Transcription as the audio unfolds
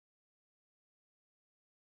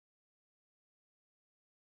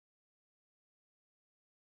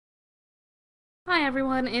Hi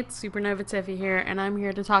everyone, it's SuperNovaTiffy here, and I'm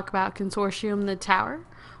here to talk about Consortium the Tower,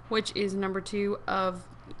 which is number 2 of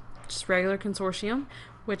just regular Consortium,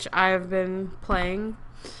 which I've been playing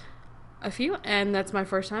a few, and that's my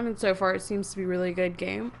first time, and so far it seems to be a really good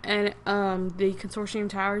game. And the Consortium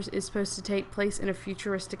Towers is supposed to take place in a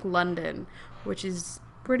futuristic London, which is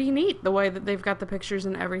pretty neat, the way that they've got the pictures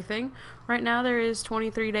and everything. Right now there is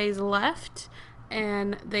 23 days left,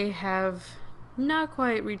 and they have not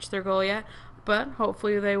quite reached their goal yet, but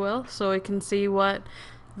hopefully they will, so we can see what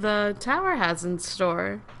the tower has in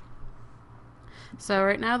store. So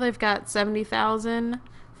right now they've got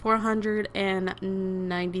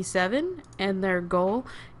 70,497, and their goal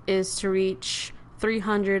is to reach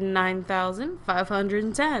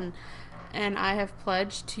 309,510. And I have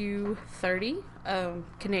pledged to 30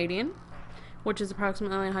 Canadian, which is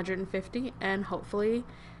approximately 150, and hopefully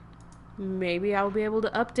maybe I'll be able to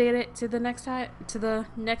update it to the next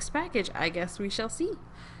package. I guess we shall see.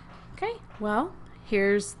 Okay, well,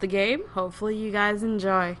 here's the game. Hopefully you guys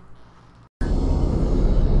enjoy.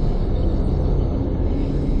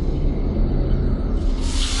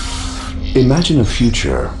 Imagine a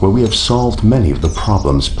future where we have solved many of the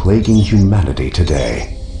problems plaguing humanity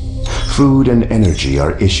today. Food and energy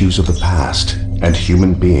are issues of the past, and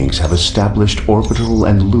human beings have established orbital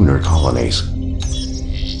and lunar colonies.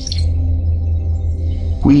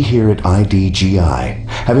 We here at IDGI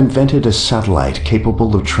have invented a satellite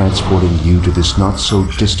capable of transporting you to this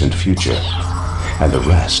not-so-distant future, and the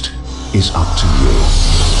rest is up to you.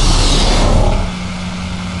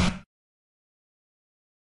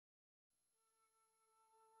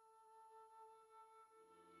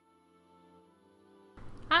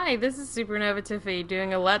 Hi, this is SuperNovaTiffy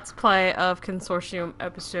doing a Let's Play of Consortium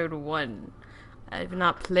Episode 1. I've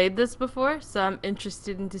not played this before, so I'm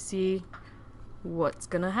interested in to see what's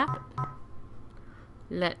gonna happen.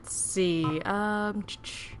 Let's see, about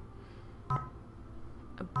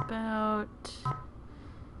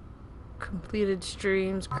completed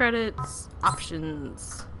streams, credits,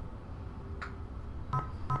 options.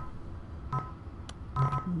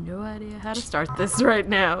 No idea how to start this right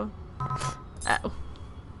now. Oh.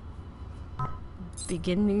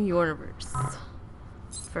 Begin new universe.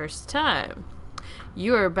 First time.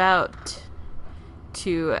 You are about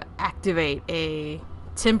to activate a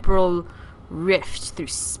temporal rift through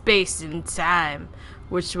space and time,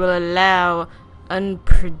 which will allow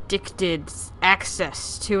unpredicted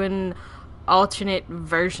access to an alternate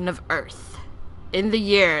version of Earth. In the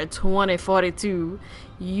year 2042,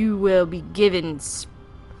 you will be given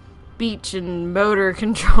speech and motor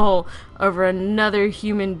control over another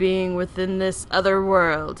human being within this other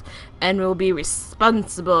world, and will be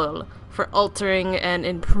responsible for altering and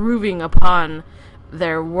improving upon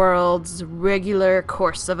their world's regular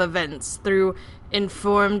course of events through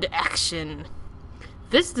informed action.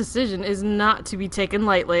 This decision is not to be taken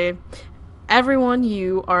lightly. Everyone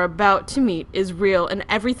you are about to meet is real, and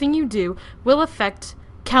everything you do will affect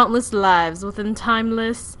countless lives within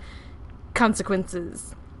timeless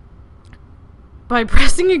consequences. By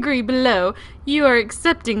pressing agree below, you are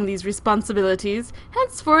accepting these responsibilities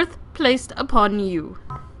henceforth placed upon you.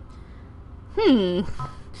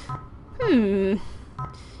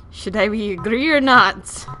 Should we agree or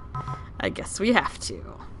not? I guess we have to.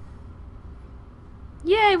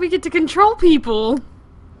 Yay, we get to control people!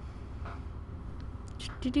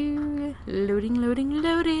 Loading, loading,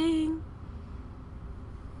 loading.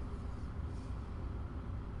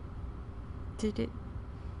 Did it?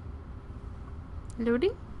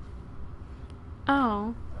 Loading?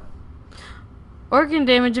 Oh. Organ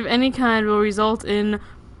damage of any kind will result in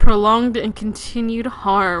prolonged and continued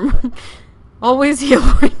harm. Always heal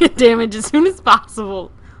organ damage as soon as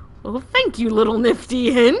possible. Well, thank you, little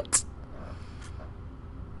nifty hint.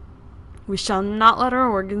 We shall not let our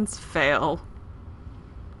organs fail.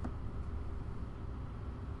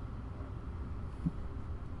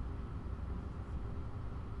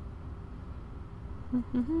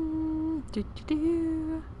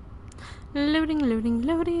 Loading, loading,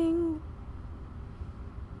 loading.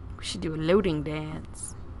 We should do a loading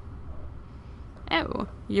dance. Oh,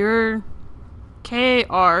 your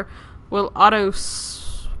KR will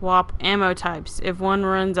auto-swap ammo types if one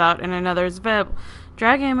runs out and another is available.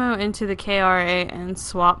 Drag ammo into the KRA and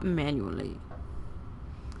swap manually.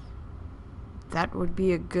 That would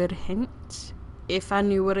be a good hint if I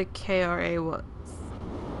knew what a KRA was.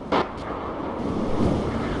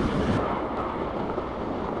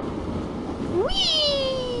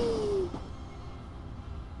 Whee!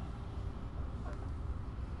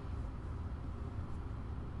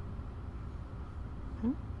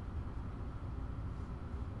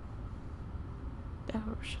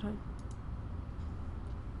 Oh, should I?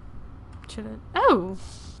 Should it? Oh!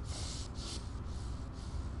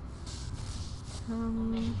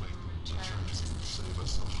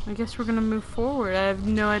 I guess we're gonna move forward. I have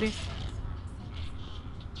no idea.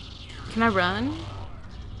 Can I run?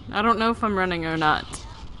 I don't know if I'm running or not.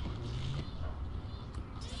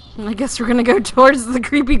 I guess we're gonna go towards the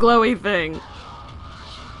creepy glowy thing.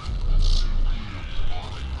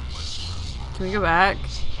 Can we go back?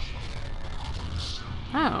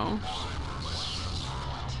 Oh.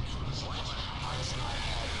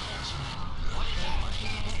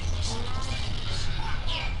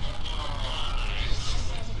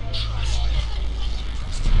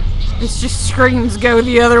 This just screams go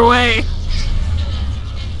the other way.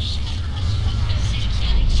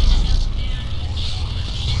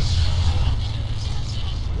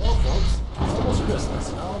 Well, folks, it's almost Christmas,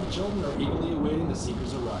 and all the children are eagerly awaiting the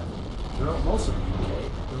Seeker's arrival. Throughout most of the UK,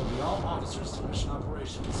 there will be all officers to mission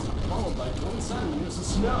operations, followed by coinciding units of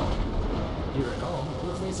snow. Here at home,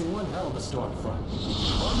 we're facing one hell of a storm front.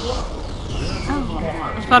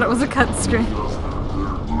 Oh, I thought it was a cut screen.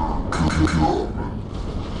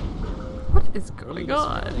 What is going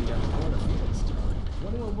on?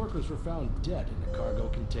 21 workers were found dead in a cargo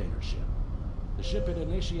container ship. The ship had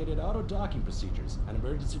initiated auto-docking procedures, and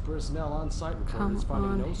emergency personnel on site reported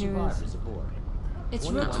finding no survivors aboard. It's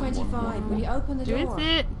Route 25. Will you open the door? Is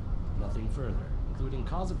it? Nothing further, including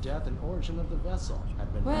cause of death and origin of the vessel,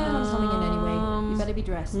 had been. Well, I'm coming in anyway. You better be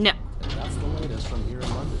dressed. No. And that's the latest from here in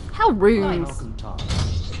London. How rude. Malcolm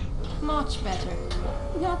Thomas. Much better.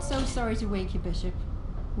 Not so sorry to wake you, Bishop.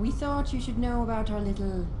 We thought you should know about our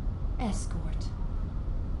little escort.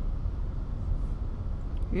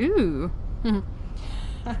 Ooh.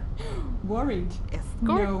 Worried? Escort?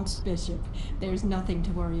 No, Bishop. There's nothing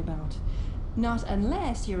to worry about. Not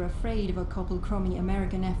unless you're afraid of a couple crummy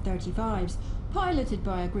American F-35s piloted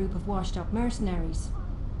by a group of washed-up mercenaries.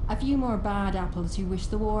 A few more bad apples who wish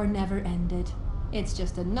the war never ended. It's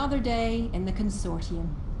just another day in the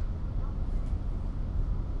Consortium.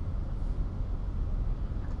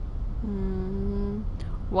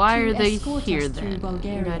 Why To are they escort here us through then?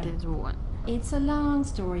 Bulgaria. That is one. It's a long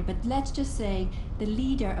story, but let's just say the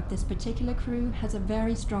leader of this particular crew has a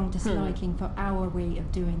very strong disliking for our way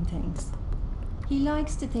of doing things. He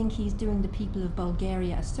likes to think he's doing the people of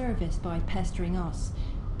Bulgaria a service by pestering us,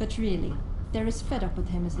 but really, they're as fed up with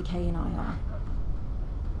him as the K and I are.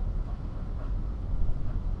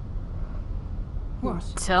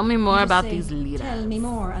 What? Tell me more You just about say, these leaders. Tell me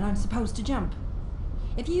more, and I'm supposed to jump.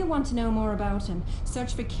 If you want to know more about him,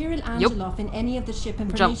 search for Kirill Angelov in any of the ship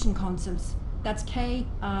information consoles. That's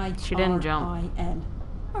K-I-R-I-L. She didn't jump.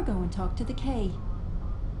 Or go and talk to the K.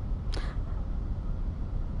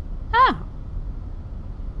 Ah.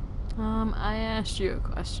 I asked you a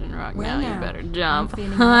question, Rock. Well, now you better I'm jump.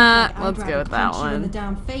 feeling like I'd Let's rather go with that punch you in the one.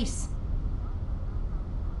 damn face.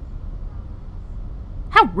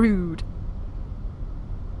 How rude.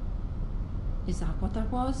 Is that what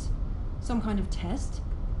that was? Some kind of test?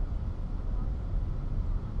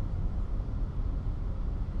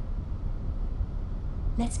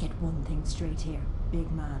 Let's get one thing straight here,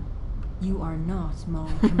 big man. You are not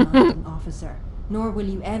my commanding officer, nor will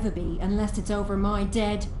you ever be unless it's over my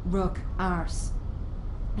dead rook arse.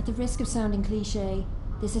 At the risk of sounding cliché,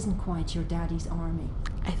 this isn't quite your daddy's army.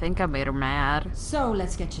 I think I made her mad. So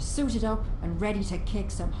let's get you suited up and ready to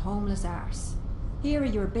kick some homeless arse. Here are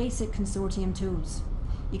your basic Consortium tools.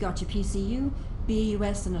 You got your PCU,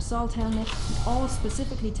 BUS and assault helmet, all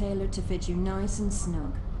specifically tailored to fit you nice and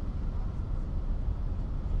snug.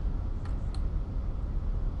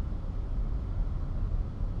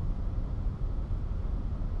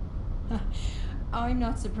 I'm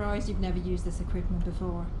not surprised you've never used this equipment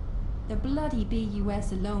before. The bloody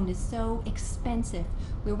BUS alone is so expensive.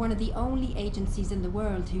 We're one of the only agencies in the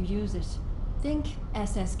world who use it. Think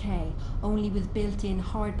SSK, only with built-in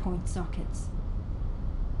hardpoint sockets.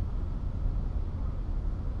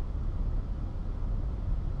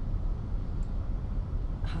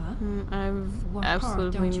 Huh? I've What part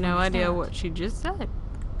absolutely don't you no idea understand? what she just said.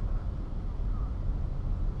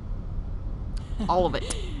 All of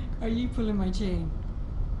it. Are you pulling my chain?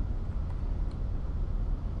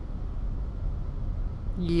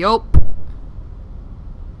 Yup.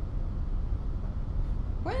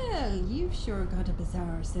 Well, you've sure got a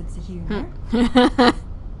bizarre sense of humor.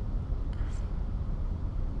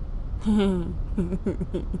 Will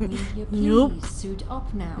you please Yup. suit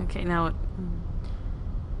up now? Okay, now what?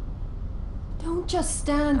 Don't just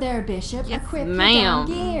stand there, Bishop. Yes, Equip your ma'am.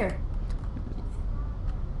 damn gear.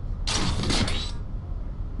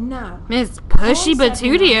 Now, Miss all Pushy 7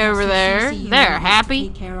 Batootie rounds over of there. CCU They're units to happy.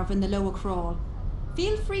 Take care of in the lower crawl.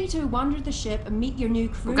 Feel free to wander the ship and meet your new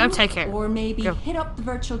crew. Go take care. Or maybe Go. hit up the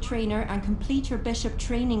virtual trainer and complete your bishop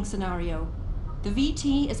training scenario. The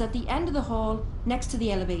VT is at the end of the hall, next to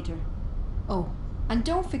the elevator. Oh, and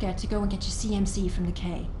don't forget to go and get your CMC from the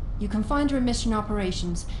K. You can find her in mission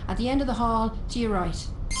operations at the end of the hall to your right.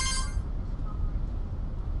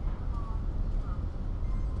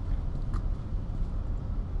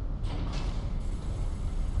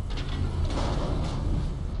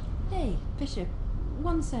 Hey, Bishop,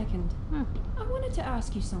 1 second. I wanted to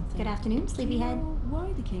ask you something. Good afternoon, Do you sleepyhead. know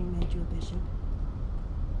why the king made you a bishop?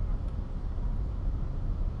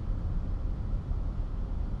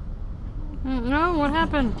 No, what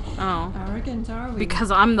happened? Oh. Arrogant, are we? Because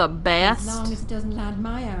I'm the As long best? as it doesn't land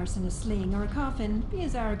my arse in a sling or a coffin, be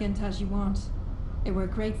as arrogant as you want. It were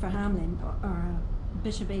great for Hamlin, or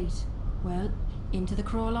Bishop 8. Well, into the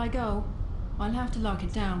crawl I go. I'll have to lock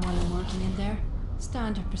it down while I'm working in there.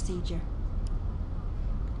 Standard procedure.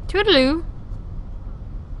 Toodaloo.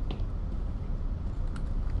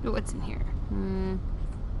 Ooh, what's in here? Don't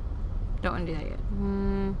want to do that yet.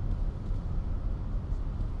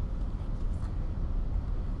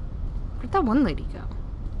 Where'd that one lady go?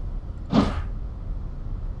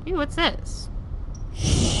 Ew, what's this?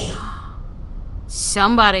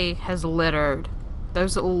 Somebody has littered.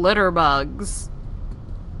 Those litter bugs.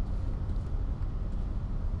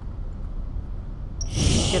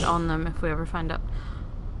 Get on them if we ever find out.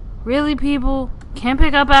 Really, people? Can't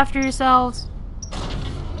pick up after yourselves?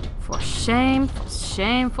 For shame, for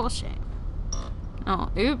shame, for shame.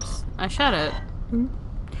 Oh, oops. I shut it.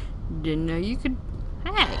 Didn't know you could...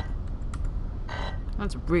 Hey!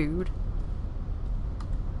 That's rude.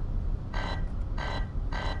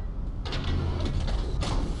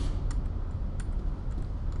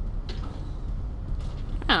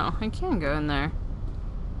 Oh, I can go in there.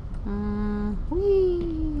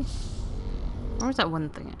 Whee! Where's that one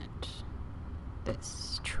thing at?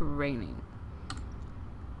 This training.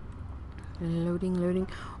 Loading, loading.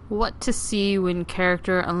 What to see when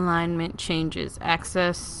character alignment changes.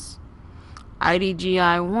 Access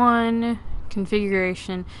IDGI 1.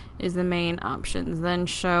 Configuration is the main options. Then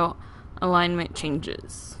show alignment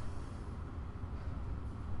changes.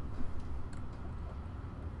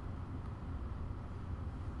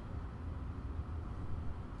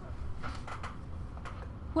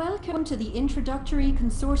 Welcome to the introductory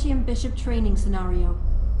Consortium Bishop training scenario.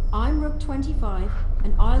 I'm Rook 25,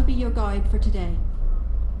 and I'll be your guide for today.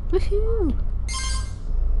 Woohoo!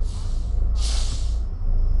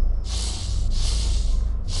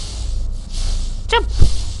 Jump!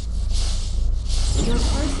 Your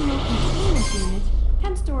personal containment unit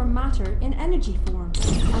can store matter in energy form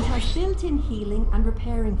and has built-in healing and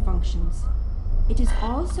repairing functions. It is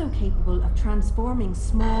also capable of transforming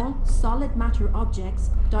small, solid matter objects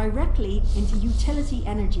directly into utility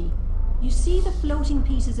energy. You see the floating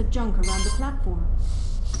pieces of junk around the platform?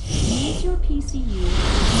 Use your PCU to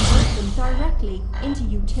convert them directly into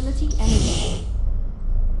utility energy.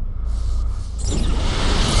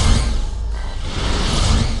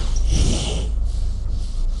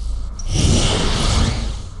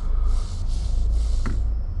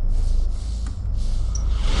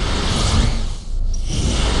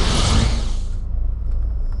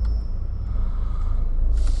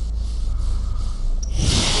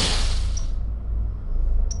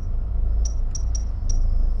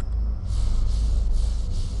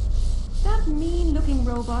 That mean-looking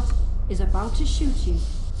robot is about to shoot you.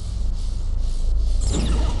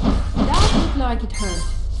 That looked like it hurt.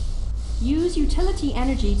 Use utility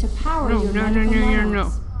energy to power your medical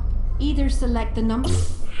levels. Either select the number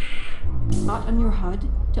spot on your HUD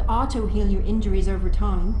to auto-heal your injuries over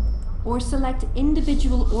time, or select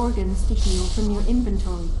individual organs to heal from your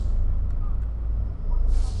inventory.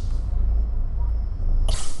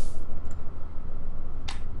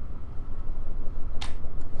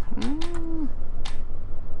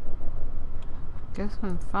 Guess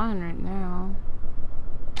I'm fine right now.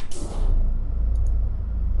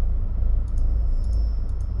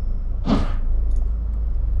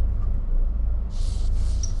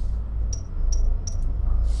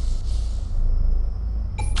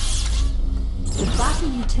 The battle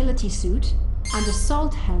utility suit and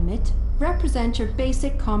assault helmet represent your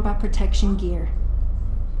basic combat protection gear.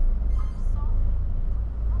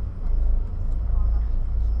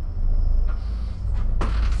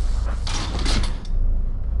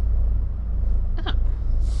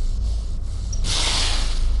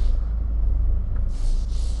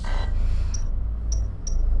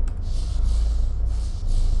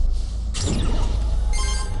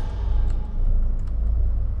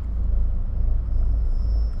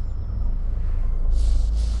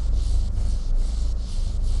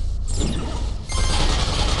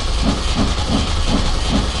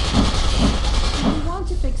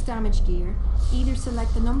 Either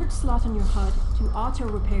select the numbered slot on your HUD to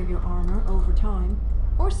auto-repair your armor over time,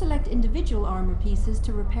 or select individual armor pieces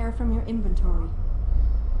to repair from your inventory.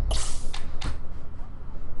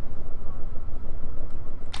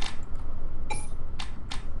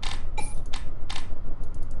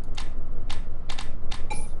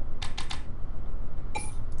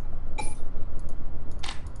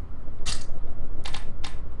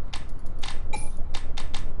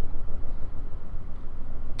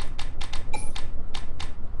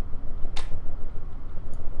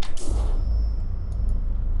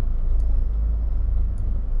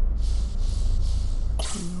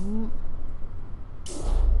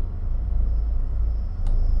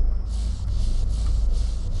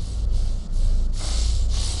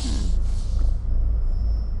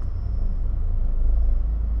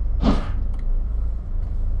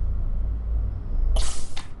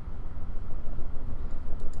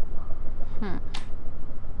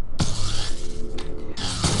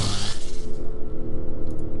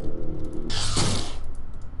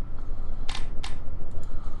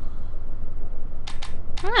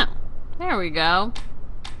 Oh, there we go.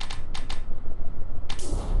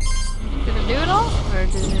 Did it do it all? Or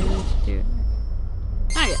did it do it?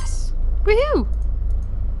 Ah, yes. Woohoo!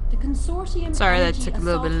 The Consortium Sorry that Energy took a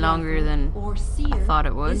little bit Assault longer Rifle, than or SEER, I thought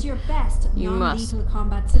it would. is your best You must. non-lethal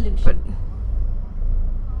combat solution. But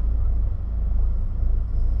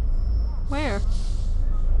where?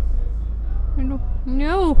 I don't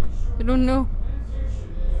know. I don't know.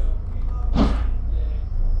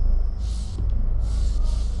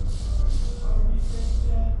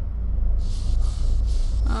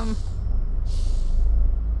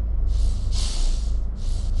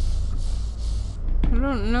 I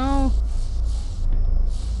don't know.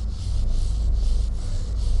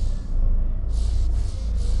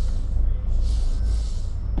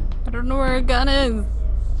 I don't know where a gun is.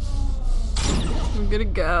 I'm gonna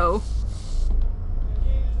go.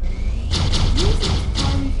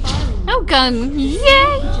 No gun! Yay!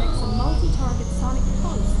 Projects a multi-target sonic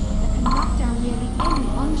pulse that can knock down nearly any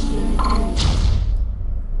unshielded enemy.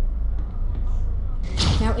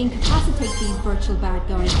 Now incapacitate these virtual bad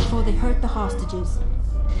guys before they hurt the hostages.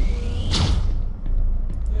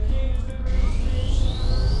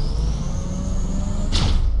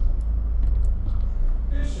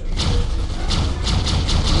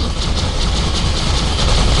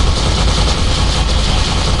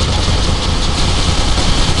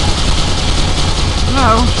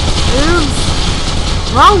 No. Oops.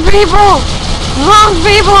 Wrong people! Wrong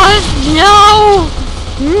people! No!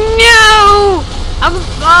 No! I'm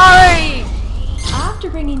sorry! After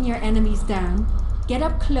bringing your enemies down, get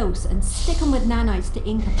up close and stick them with nanites to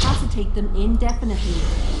incapacitate them indefinitely.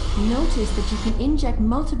 Notice that you can inject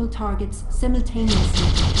multiple targets simultaneously.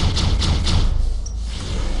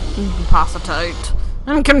 Incapacitate.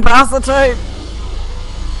 Incapacitate!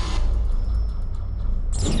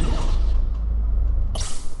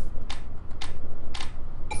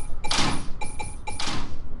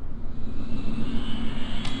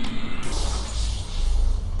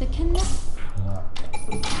 The connect.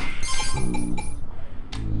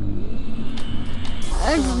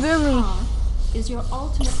 Accidentally. Is your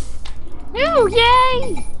ultimate. Oh,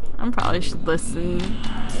 yay! I probably should listen.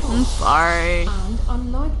 I'm sorry. And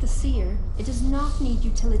unlike the seer, it does not need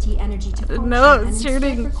utility energy to function. No, and it's instead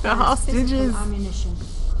shooting the requires hostages. physical ammunition.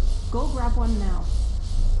 Go grab one now.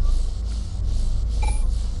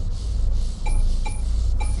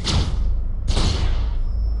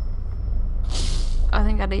 I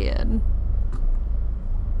think I did.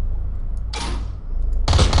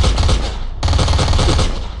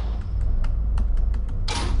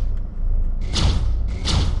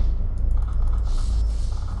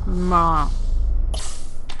 Ma.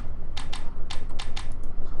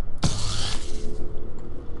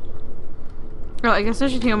 Oh, I guess I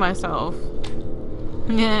should heal myself.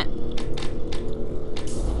 Yeah.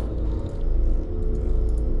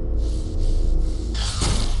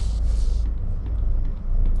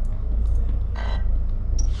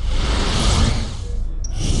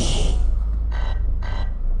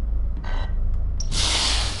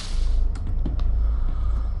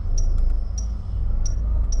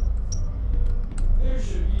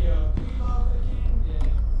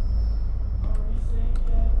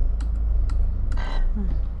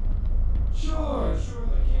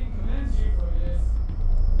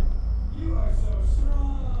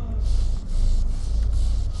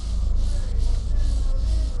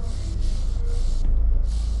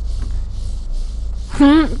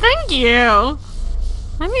 Thank you!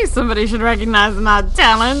 I knew somebody should recognize my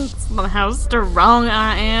talents and how strong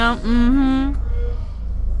I am.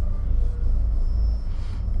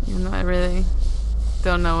 Even though I really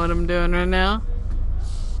Don't know what I'm doing right now.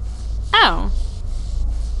 Oh.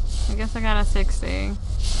 I guess I got a 60.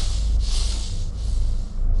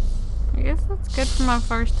 I guess that's good for my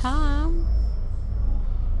first time.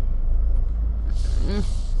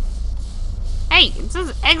 Hey, it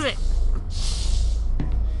says exit.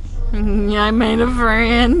 Yeah, I made a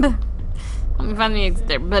friend. Let me find the exit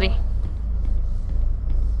there, buddy.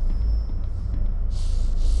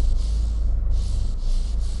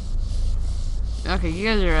 Okay, you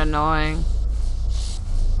guys are annoying.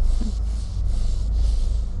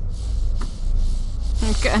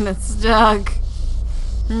 I'm kinda stuck.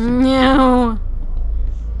 No.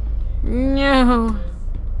 No.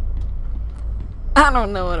 I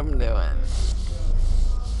don't know what I'm doing.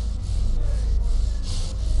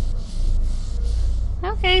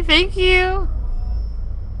 Okay, thank you.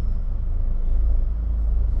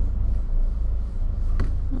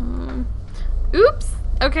 Oops.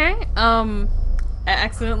 Okay. I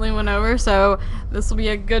accidentally went over, so this will be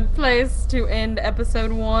a good place to end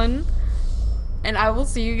episode 1. And I will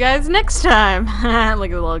see you guys next time.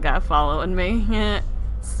 Look at the little guy following me.